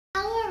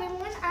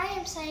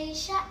I'm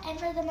Sayeesha, and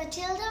for the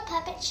Matilda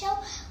Puppet Show,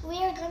 we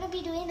are going to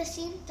be doing the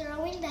scene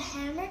throwing the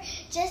hammer.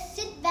 Just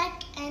sit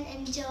back and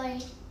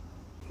enjoy.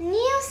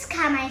 News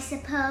come, I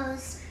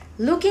suppose.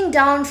 Looking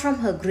down from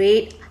her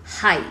great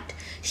height,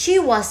 she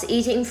was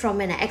eating from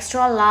an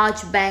extra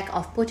large bag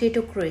of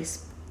potato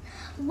crisps.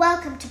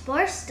 Welcome to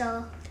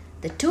Borstal.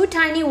 The two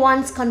tiny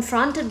ones,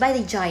 confronted by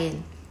the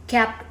giant,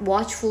 kept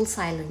watchful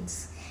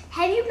silence.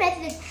 Have you met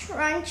the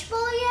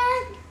Trunchbull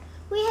yet?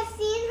 We have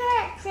seen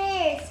her at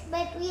prayers,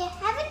 but we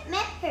haven't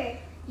met her.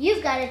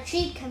 You've got a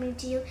treat coming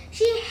to you.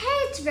 She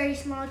hates very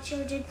small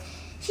children.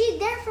 She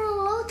therefore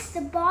loathes the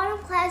bottom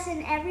class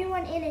and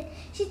everyone in it.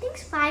 She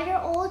thinks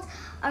 5-year-olds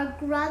are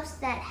grubs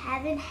that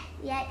haven't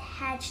yet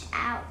hatched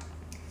out.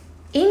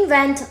 In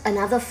went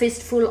another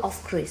fistful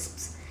of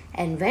crisps,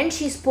 and when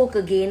she spoke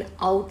again,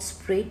 out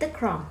sprayed the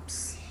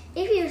crumbs.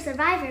 If you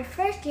survive your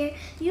first year,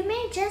 you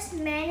may just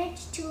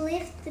manage to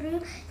live through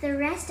the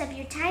rest of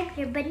your time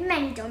here, but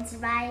many don't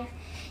survive.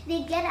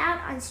 They get out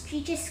on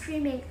streets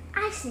screaming.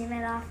 I've seen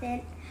it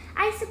often.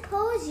 I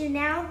suppose you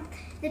know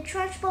the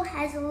Trunchbull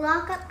has a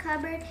lock-up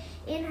cupboard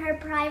in her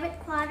private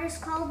quarters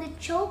called the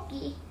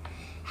Chokey.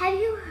 Have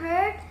you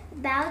heard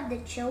about the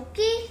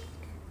Chokey?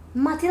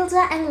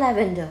 Matilda and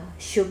Lavender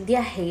shook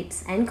their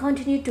heads and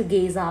continued to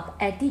gaze up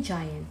at the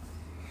giant.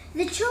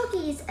 The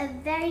Chokey is a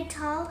very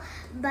tall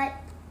but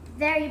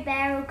very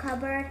barrow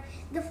cupboard.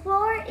 The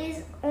floor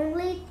is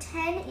only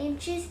 10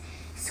 inches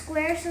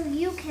square, so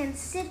you can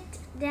sit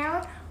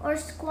down or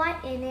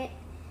squat in it.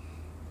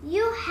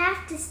 You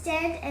have to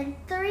stand, and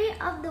 3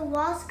 of the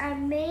walls are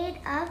made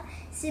of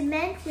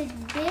cement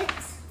with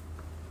bits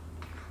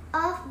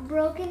of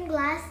broken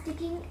glass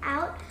sticking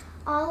out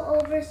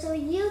all over, so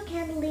you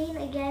can lean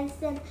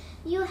against them.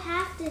 You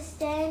have to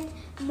stand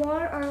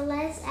more or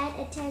less at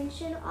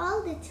attention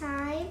all the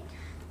time.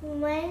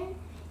 When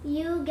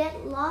you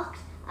get locked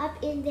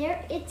up in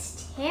there,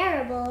 it's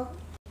terrible.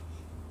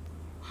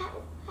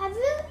 Have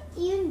you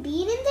even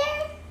been in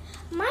there?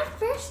 My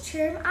first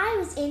term, I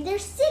was in there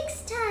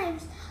 6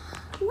 times.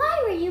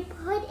 Why were you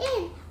put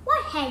in?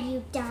 What had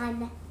you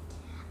done?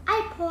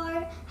 I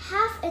poured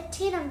half a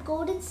tin of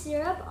golden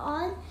syrup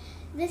on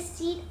the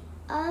seat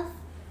of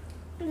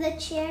the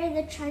chair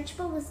the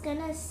Trunchbull was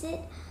gonna sit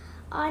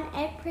on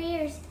at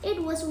prayers.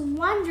 It was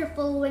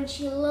wonderful when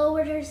she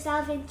lowered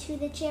herself into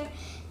the chair.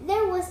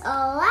 There was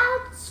a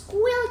loud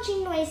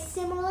squelching noise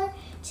similar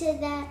to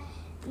that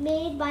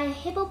made by a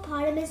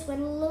hippopotamus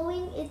when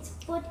lowering its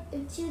foot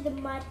into the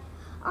mud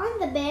on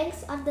the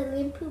banks of the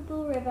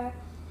Limpopo River.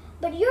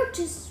 But you're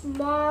too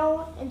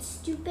small and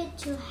stupid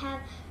to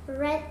have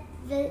read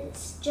the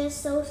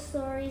Just So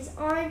stories,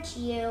 aren't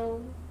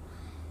you?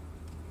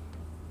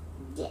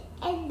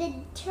 And the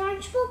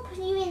Trunchbull put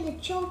you in the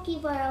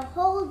Chokey for a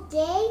whole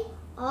day,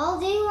 all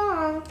day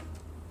long.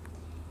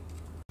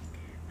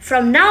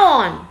 From now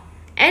on,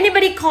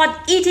 anybody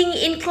caught eating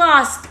in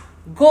class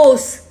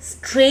goes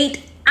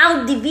straight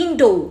out the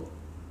window.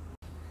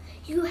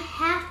 You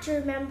have to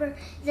remember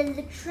that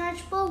the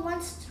Trunchbull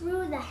once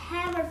threw the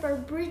hammer for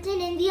Britain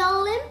in the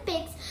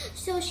Olympics,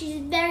 so she's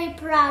very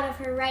proud of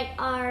her right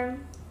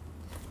arm.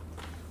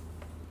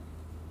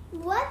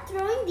 What,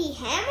 throwing the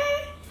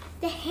hammer?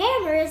 The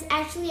hammer is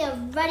actually a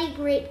ruddy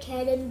great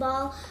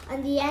cannonball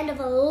on the end of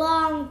a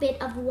long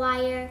bit of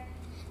wire.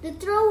 The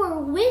thrower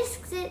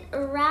whisks it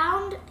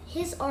around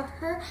his or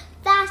her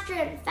faster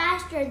and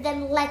faster,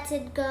 then lets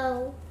it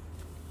go.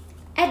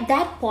 At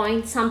that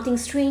point, something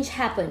strange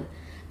happened.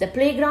 The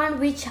playground,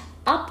 which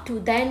up to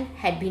then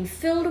had been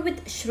filled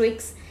with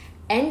shrieks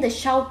and the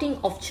shouting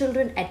of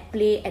children at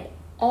play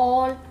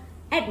all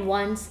at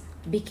once,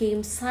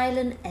 became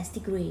silent as the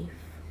grave.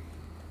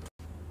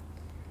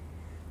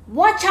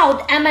 Watch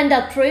out,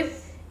 Amanda Tripp!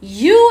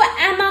 You,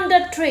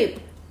 Amanda Tripp!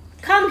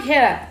 Come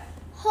here!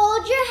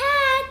 Hold your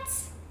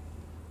hats!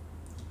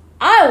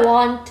 I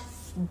want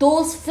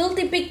those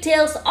filthy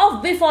pigtails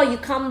off before you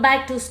come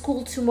back to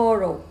school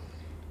tomorrow.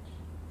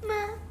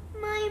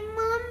 My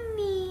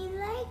mommy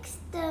likes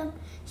them.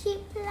 She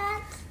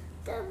plats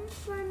them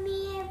for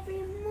me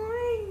every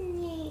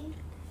morning.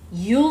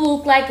 You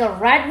look like a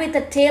rat with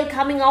a tail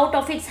coming out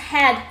of its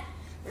head.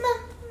 My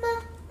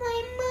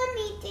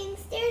mommy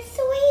thinks they're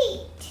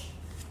sweet.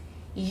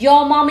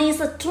 Your mommy is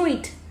a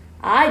treat.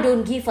 I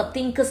don't give a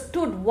thinker's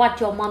toot what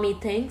your mommy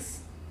thinks.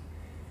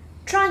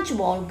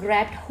 Trunchbull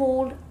grabbed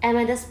hold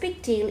Amanda's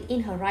pigtail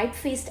in her right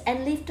fist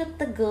and lifted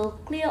the girl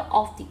clear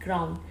off the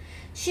ground.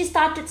 She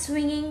started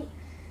swinging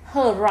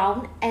her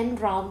round and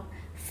round,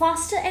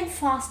 faster and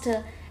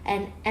faster,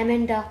 and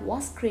Amanda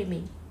was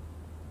screaming.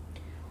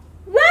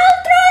 Well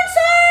thrown,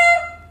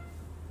 sir!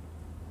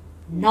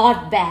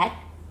 Not bad,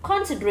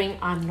 considering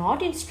I'm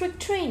not in strict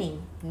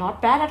training.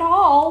 Not bad at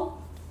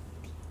all.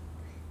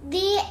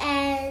 The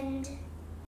end.